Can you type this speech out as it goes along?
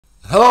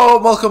Hello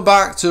and welcome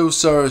back to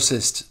Sorare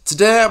Assist.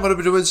 Today I'm going to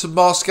be doing some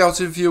more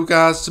scouting for you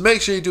guys, so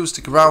make sure you do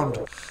stick around.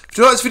 If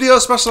you like this video,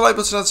 smash the like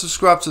button and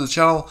subscribe to the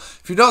channel.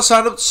 If you've not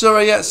signed up to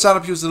Sorare yet, sign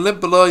up using the link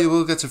below. You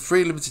will get a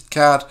free limited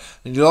card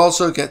and you'll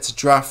also get to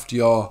draft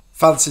your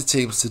fantasy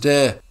teams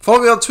today.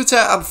 Follow me on Twitter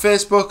and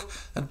Facebook,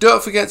 and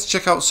don't forget to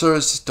check out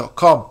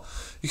SorareAssist.com.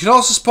 You can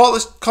also support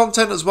this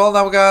content as well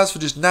now guys for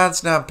just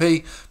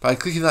 99p by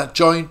clicking that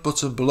join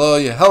button below.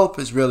 Your help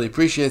is really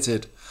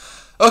appreciated.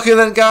 Okay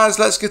then guys,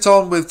 let's get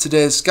on with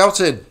today's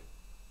scouting.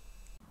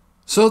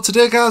 So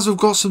today guys, we've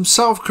got some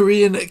South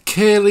Korean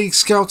K-League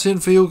scouting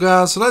for you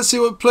guys. So let's see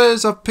what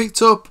players I've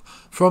picked up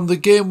from the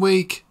game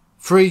week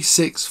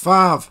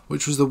 365,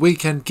 which was the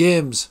weekend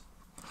games.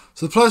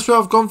 So the players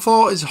I've gone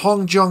for is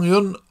Hong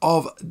Jong-hyun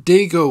of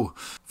Daegu.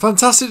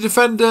 Fantastic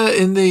defender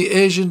in the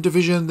Asian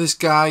division, this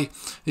guy.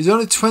 He's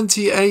only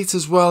 28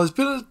 as well. He's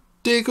been at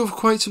Daegu for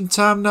quite some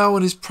time now,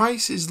 and his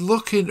price is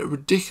looking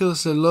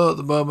ridiculously low at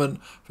the moment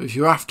if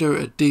you're after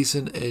a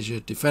decent Asia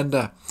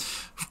defender.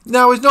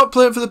 Now, he's not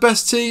playing for the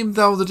best team,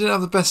 though they didn't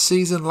have the best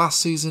season last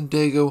season,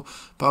 Daegu,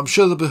 but I'm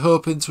sure they'll be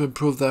hoping to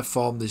improve their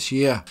form this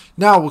year.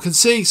 Now, we can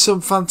see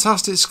some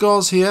fantastic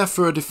scores here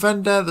for a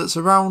defender that's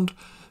around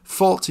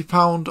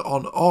 £40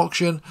 on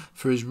auction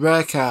for his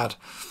rare card.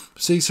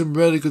 See some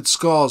really good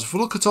scores. If we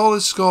look at all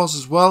his scores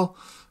as well,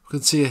 we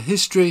can see a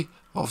history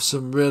of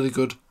some really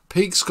good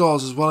peak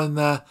scores as well in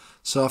there,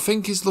 so I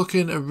think he's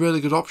looking a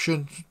really good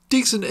option.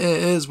 Decent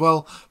AA as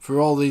well for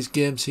all these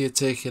games here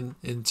taken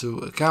into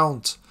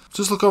account.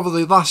 Just look over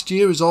the last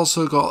year, he's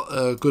also got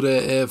a good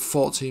AA of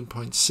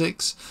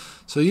 14.6,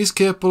 so he's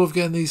capable of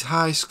getting these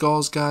high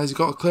scores guys. He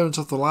got a clearance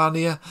off the line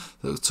here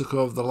that took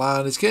over the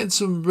line. He's getting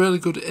some really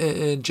good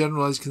AA in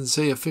general, as you can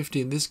see, a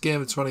 50 in this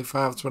game, a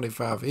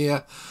 25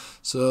 here.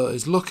 So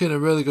he's looking a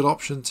really good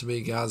option to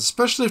me guys,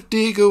 especially if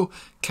Daegu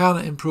can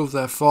improve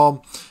their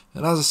form.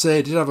 And as I say,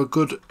 he did have a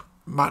good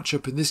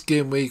matchup in this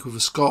game week with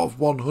a score of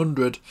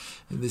 100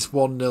 in this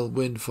 1-0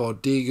 win for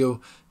Daegu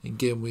in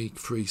game week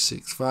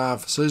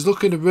 365. So he's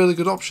looking a really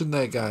good option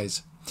there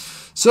guys.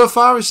 So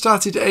far he's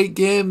started 8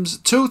 games,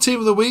 2 team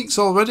of the weeks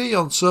already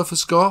on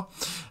SofaScore,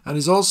 and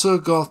he's also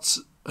got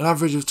an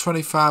average of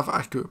 25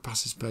 accurate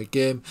passes per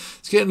game.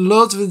 He's getting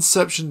loads of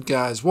interceptions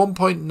guys,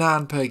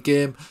 1.9 per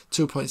game,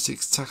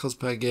 2.6 tackles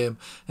per game,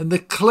 and the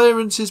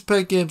clearances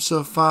per game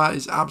so far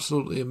is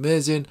absolutely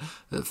amazing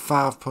at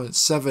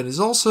 5.7. He's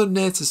also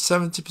near to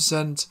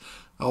 70%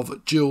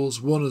 of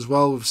duels won as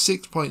well, with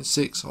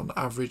 6.6 on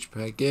average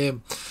per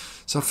game.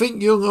 So I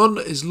think Jung-un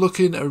is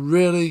looking a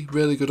really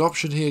good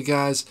option here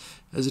guys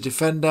as a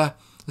defender,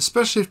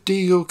 especially if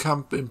Daegu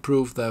can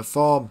improve their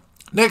form.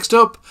 Next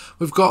up,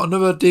 we've got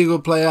another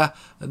Daegu player,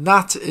 and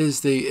that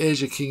is the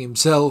Asia King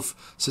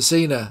himself,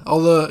 Cecina,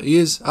 although he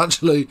is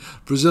actually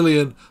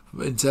Brazilian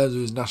in terms of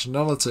his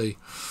nationality.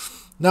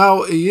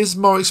 Now, he is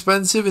more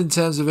expensive in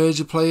terms of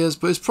Asia players,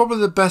 but he's probably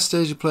the best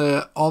Asia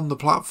player on the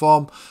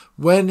platform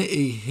when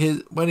he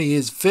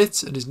is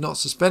fit and is not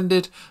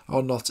suspended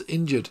or not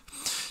injured.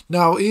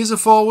 Now, he is a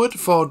forward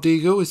for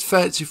Daegu. He's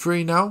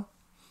 33 now.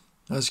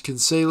 As you can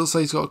see, looks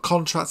like he's got a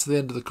contract to the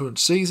end of the current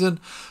season.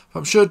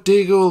 I'm sure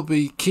Daegu will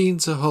be keen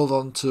to hold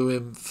on to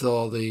him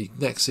for the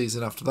next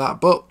season after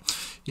that. But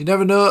you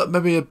never know,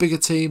 maybe a bigger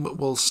team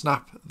will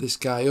snap this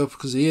guy up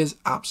because he is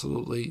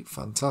absolutely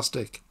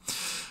fantastic.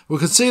 We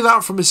can see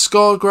that from his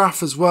score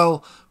graph as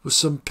well, with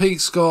some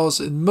peak scores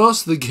in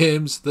most of the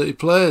games that he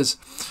plays.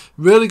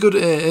 Really good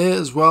AA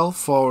as well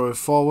for a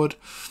forward.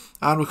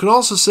 And we can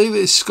also see that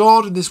he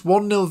scored in this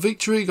 1-0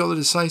 victory. He got the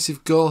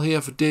decisive goal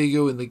here for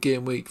Daegu in the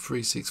game week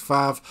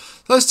 365.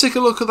 So let's take a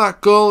look at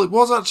that goal. It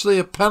was actually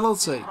a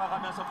penalty.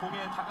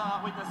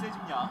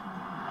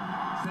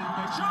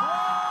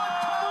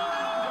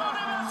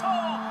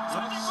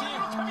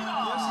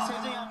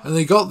 And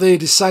they got the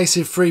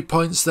decisive 3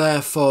 points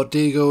there for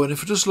Daegu. And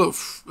if we just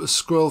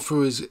scroll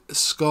through his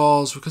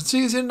scores, we can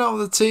see he's in and out of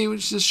the team,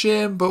 which is a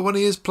shame. But when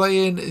he is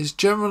playing, he's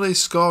generally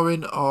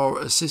scoring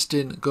or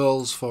assisting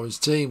goals for his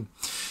team.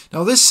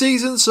 Now this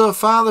season so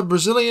far, the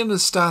Brazilian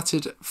has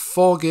started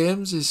 4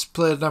 games. He's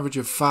played an average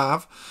of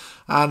 5.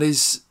 And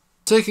he's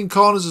taken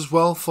corners as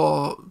well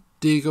for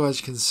Daegu, as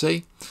you can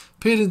see.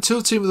 Appeared in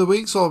 2 team of the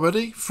weeks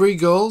already, 3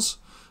 goals.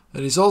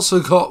 And he's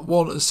also got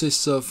 1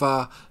 assist so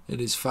far in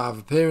his 5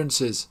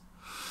 appearances.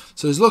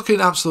 So he's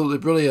looking absolutely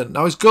brilliant.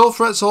 Now his goal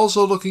threat's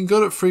also looking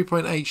good at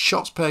 3.8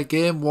 shots per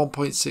game,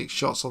 1.6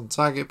 shots on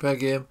target per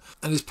game.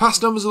 And his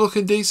pass numbers are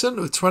looking decent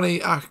with 20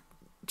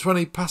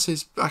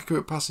 passes,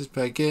 accurate passes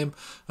per game.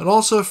 And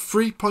also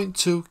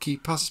 3.2 key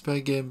passes per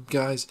game,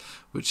 guys,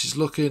 which is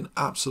looking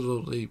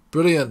absolutely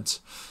brilliant.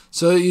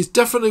 So he's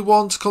definitely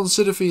one to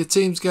consider for your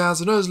teams,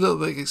 guys. I know he's a little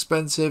bit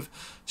expensive.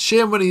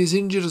 Shame when he is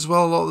injured as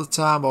well a lot of the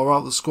time or out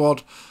of the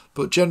squad.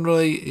 But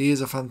generally, he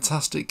is a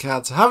fantastic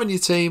card to have in your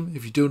team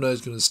if you do know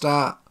he's going to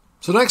start.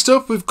 So next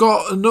up, we've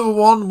got another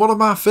one of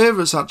my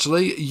favourites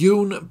actually,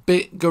 Yoon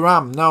Bit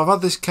Garam. Now, I've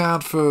had this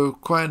card for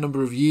quite a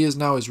number of years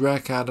now, his rare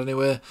card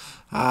anyway.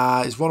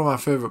 He's one of my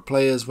favourite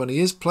players. When he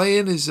is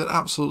playing, he's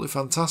absolutely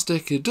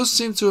fantastic. He does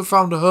seem to have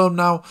found a home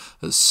now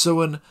at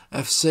Suwon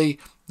FC.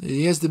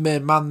 He is the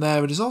main man there,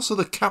 and he's also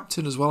the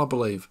captain as well, I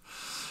believe.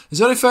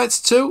 He's only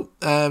 32.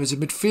 He's a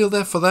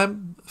midfielder for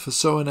them, for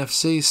Sorare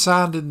FC. He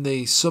signed in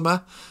the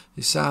summer.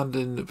 He signed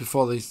in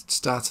before the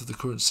start of the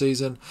current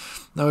season.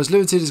 Now his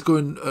limited is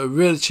going at a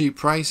really cheap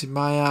price in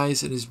my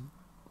eyes, and his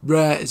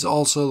rare is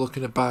also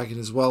looking a bargain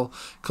as well,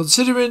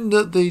 considering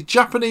that the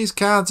Japanese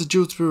cards are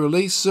due to be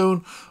released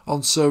soon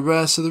on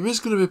Sorare, so there is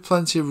going to be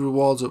plenty of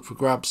rewards up for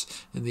grabs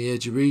in the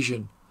Asia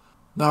region.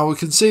 Now we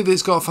can see that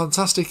he's got a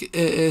fantastic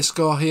AA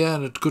score here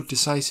and a good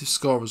decisive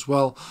score as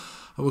well.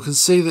 And we can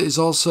see that he's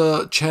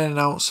also churning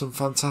out some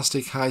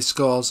fantastic high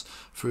scores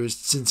for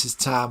since his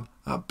time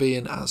at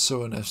being at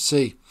Sorare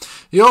FC.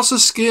 He also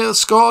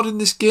scored in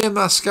this game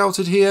that I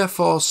scouted here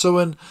for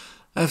Sorare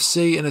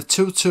FC in a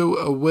 2-2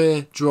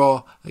 away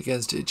draw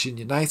against Ichin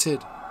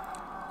United.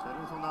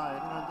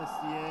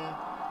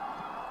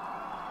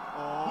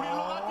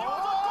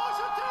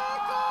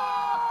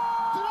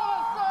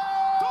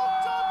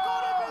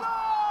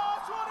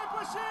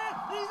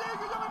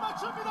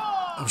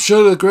 I'm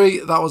sure you'll agree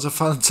that was a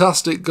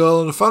fantastic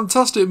goal and a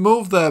fantastic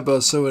move there by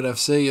Sorare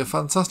FC. A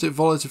fantastic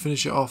volley to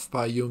finish it off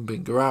by Young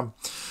Bin Garam.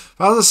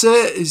 But as I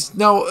say, he's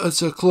now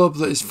at a club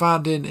that is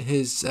finding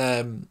his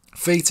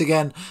feet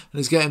again and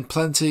is getting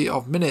plenty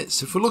of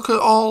minutes. If we look at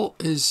all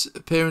his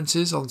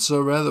appearances on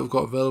Sorare that we've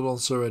got available on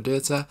Sorare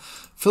data,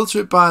 filter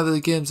it by the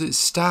games that he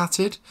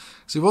started.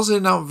 So he wasn't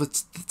in and out of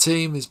the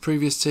team, his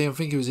previous team. I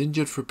think he was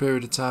injured for a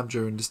period of time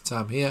during this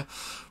time here.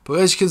 But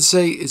as you can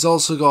see, he's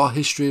also got a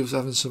history of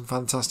having some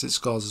fantastic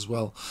scores as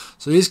well.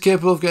 So he's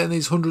capable of getting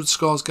these 100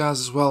 scores, guys,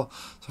 as well.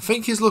 So I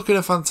think he's looking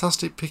a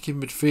fantastic pick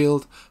in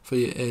midfield for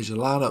your Asia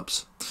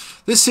lineups.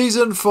 This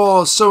season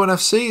for Sorare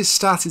FC has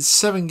started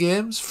 7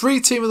 games,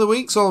 3 Team of the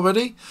Weeks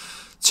already,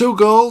 2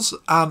 goals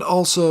and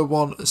also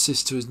 1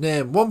 assist to his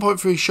name.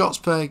 1.3 shots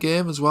per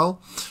game as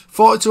well.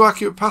 42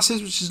 accurate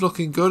passes, which is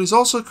looking good. He's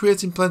also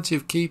creating plenty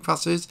of key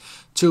passes,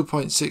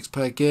 2.6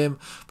 per game.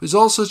 But he's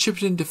also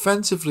chipping in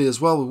defensively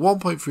as well with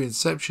 1.3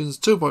 interceptions,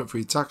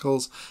 2.3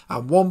 tackles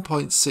and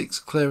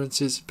 1.6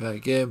 clearances per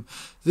game.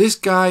 This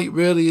guy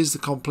really is the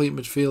complete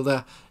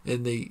midfielder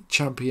in the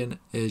Champion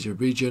Asia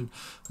region.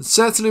 And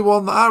certainly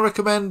one that I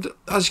recommend.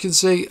 As you can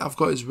see, I've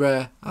got his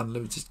rare and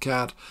limited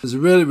card. He's a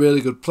really,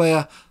 really good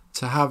player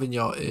to have in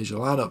your Asia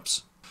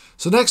lineups.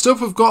 So next up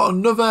we've got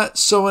another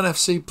Sorare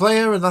FC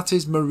player, and that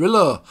is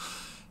Murillo.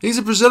 He's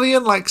a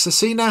Brazilian like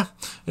Cecina,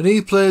 and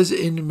he plays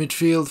in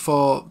midfield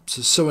for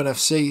Sorare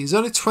FC. He's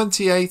only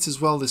 28 as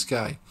well, this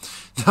guy.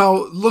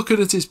 Now looking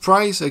at his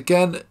price,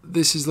 again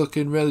this is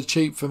looking really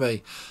cheap for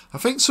me. I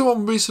think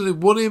someone recently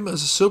won him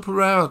as a super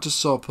rare. I just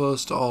saw a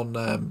post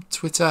on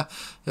Twitter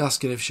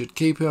asking if you should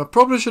keep him. I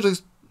probably should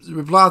have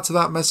replied to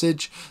that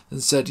message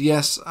and said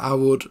yes, I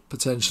would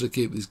potentially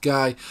keep this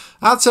guy.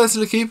 I'd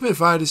certainly keep him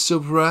if I had his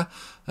super rare.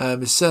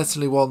 He's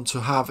certainly one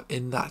to have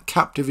in that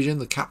cap division,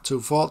 the cap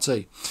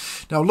 240.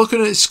 Now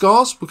looking at his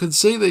scores, we can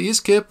see that he is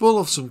capable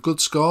of some good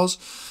scores.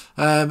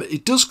 He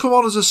does come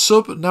on as a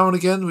sub now and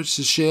again, which is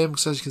a shame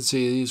because as you can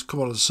see he's come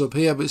on as a sub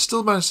here, but he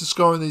still managed to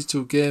score in these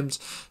 2 games.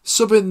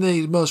 Sub in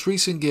the most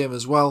recent game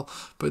as well,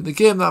 but in the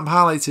game that I'm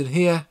highlighting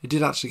here, he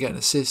did actually get an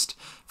assist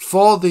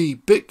for the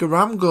Bit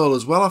Garam goal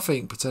as well, I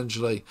think,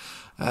 potentially,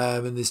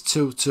 in this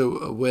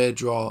 2-2 away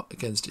draw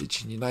against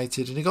Ichin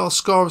United, and he got a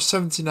score of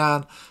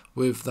 79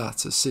 with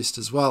that assist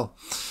as well.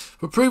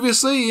 But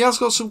previously he has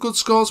got some good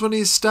scores when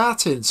he's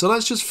starting, so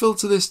let's just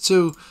filter this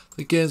to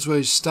the games where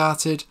he's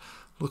started.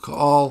 Look at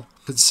all.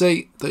 You can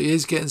see that he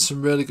is getting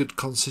some really good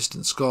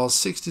consistent scores.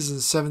 60s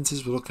and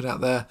 70s we're looking at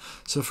there.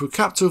 So for a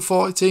cap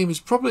 240 team, he's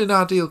probably an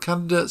ideal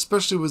candidate,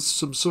 especially with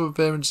some sub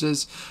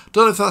appearances.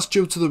 Don't know if that's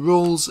due to the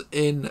rules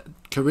in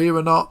Korea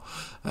or not.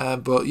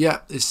 But yeah,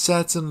 it's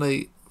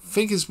certainly, I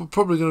think it's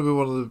probably going to be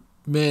one of the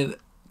main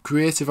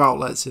creative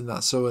outlets in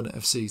that Sorare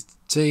FC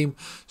team.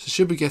 So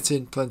should be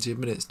getting plenty of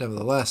minutes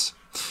nevertheless.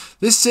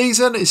 This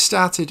season he's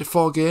started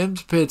 4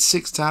 games, appeared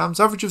 6 times,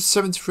 average of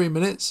 73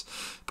 minutes,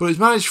 but he's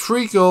managed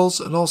 3 goals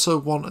and also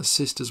 1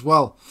 assist as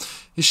well.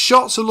 His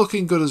shots are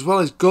looking good as well.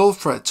 His goal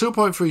threat,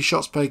 2.3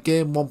 shots per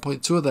game,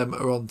 1.2 of them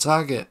are on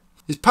target.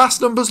 His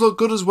pass numbers look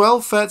good as well,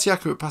 30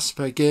 accurate passes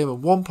per game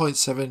and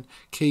 1.7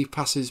 key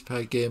passes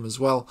per game as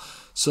well.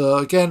 So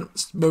again,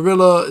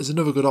 Murillo is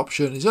another good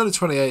option. He's only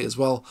 28 as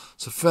well,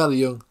 so fairly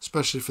young,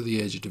 especially for the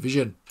Asia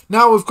division.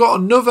 Now we've got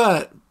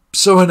another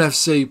Sorare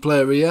FC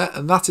player here,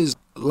 and that is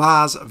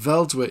Lars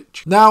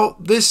Veldwich. Now,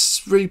 these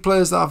 3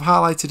 players that I've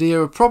highlighted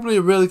here are probably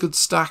a really good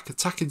stack,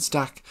 attacking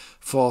stack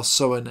for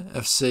Sorare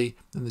FC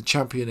in the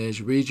Champion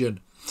Asia region.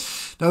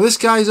 Now, this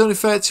guy is only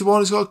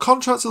 31. He's got a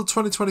contract till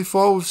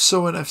 2024 with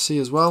Sorare FC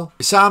as well.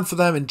 He signed for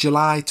them in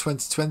July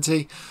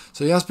 2020,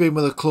 so he has been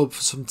with the club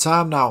for some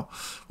time now.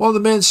 One of the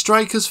main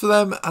strikers for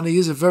them, and he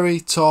is a very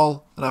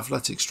tall and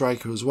athletic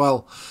striker as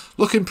well.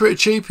 Looking pretty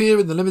cheap here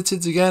in the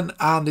limiteds again,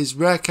 and his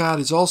rare card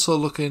is also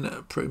looking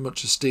pretty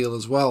much a steal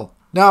as well.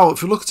 Now,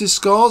 if you look at his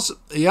scores,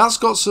 he has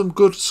got some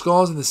good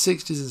scores in the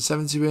 60s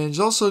and 70s range. He's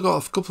also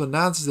got a couple of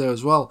 90s there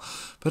as well.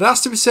 But it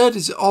has to be said,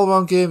 his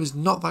all-round game is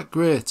not that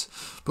great.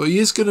 But he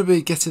is going to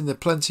be getting the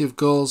plenty of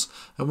goals.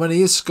 And when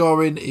he is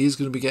scoring, he is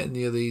going to be getting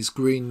near these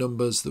green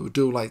numbers that we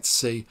do like to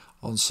see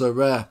on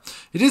Sorare.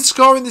 He did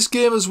score in this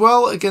game as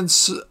well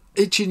against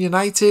Ichin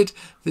United,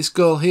 this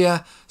goal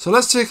here. So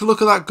let's take a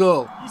look at that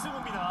goal.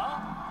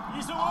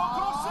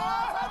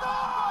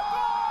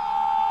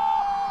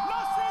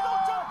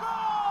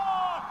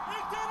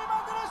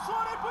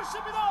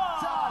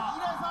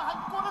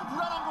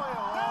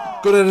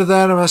 Good header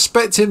there, and I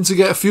expect him to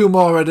get a few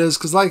more headers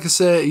because, like I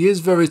say, he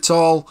is very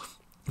tall.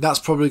 That's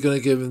probably going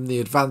to give him the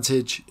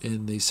advantage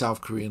in the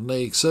South Korean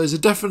League. So he's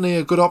definitely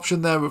a good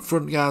option there up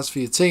front, guys, for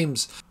your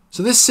teams.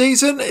 So this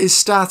season he's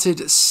started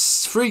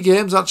 3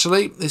 games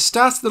actually. He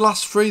started the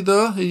last 3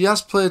 though. He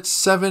has played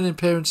 7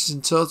 appearances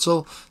in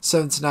total,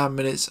 79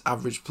 minutes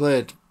average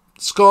played.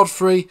 Scored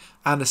 3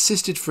 and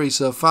assisted 3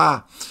 so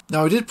far.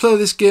 Now he did play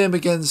this game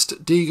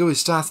against Daegu. He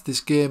started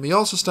this game. He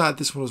also started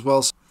this one as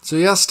well. So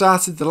he has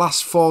started the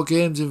last 4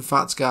 games in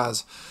fact,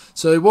 guys.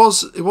 So it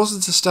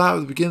wasn't to start at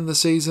the beginning of the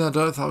season. I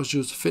don't know if that was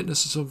due to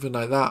fitness or something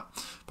like that.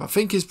 But I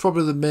think he's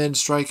probably the main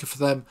striker for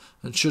them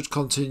and should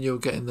continue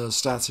getting those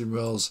starting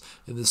roles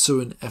in the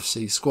Suwon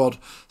FC squad.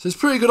 So it's a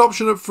pretty good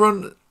option up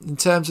front in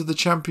terms of the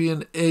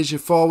champion Asia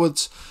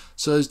forwards.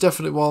 So it's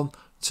definitely one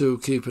to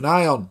keep an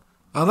eye on.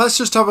 And let's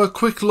just have a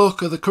quick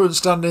look at the current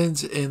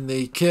standings in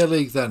the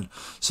K-League then.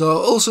 So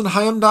Ulsan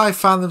Hyundai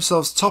find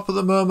themselves top at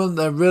the moment.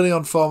 They're really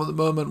on form at the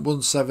moment.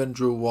 Won 7,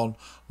 drew 1,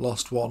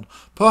 lost 1.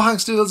 Pohang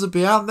Steelers are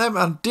behind them,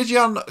 and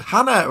Daejeon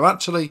Hana are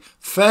actually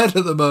third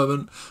at the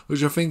moment,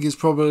 which I think is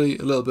probably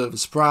a little bit of a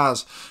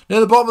surprise.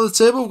 Near the bottom of the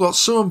table, we've got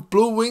Suwon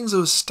Blue Wings, who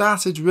have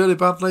started really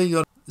badly.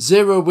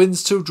 0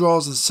 wins, 2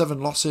 draws and 7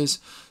 losses.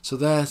 So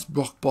they're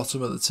rock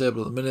bottom at the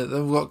table at the minute.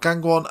 Then we've got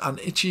Gangwon and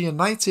Ichin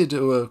United,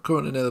 who are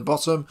currently near the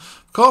bottom.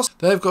 Of course,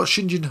 they've got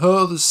Shinjin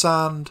Ho, the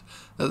signed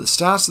at the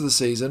start of the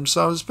season.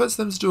 So I was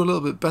expecting them to do a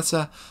little bit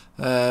better.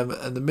 And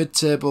the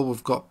mid-table,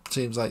 we've got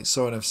teams like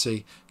Sorare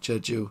FC,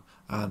 Jeju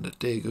and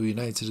Daegu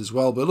United as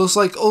well. But it looks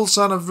like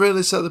Ulsan have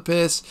really set the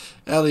pace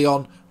early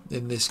on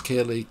in this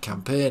K-League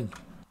campaign.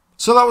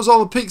 So that was all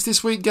the picks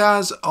this week,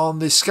 guys, on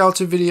this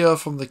scouting video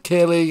from the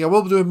K-League. I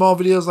will be doing more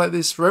videos like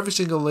this for every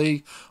single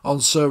league on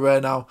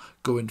Sorare now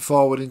going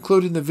forward,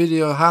 including the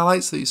video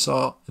highlights that you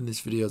saw in this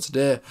video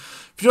today.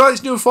 If you like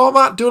this new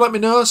format, do let me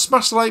know.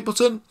 Smash the like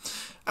button.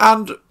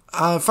 And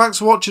thanks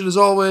for watching as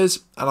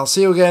always, and I'll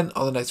see you again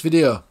on the next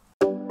video.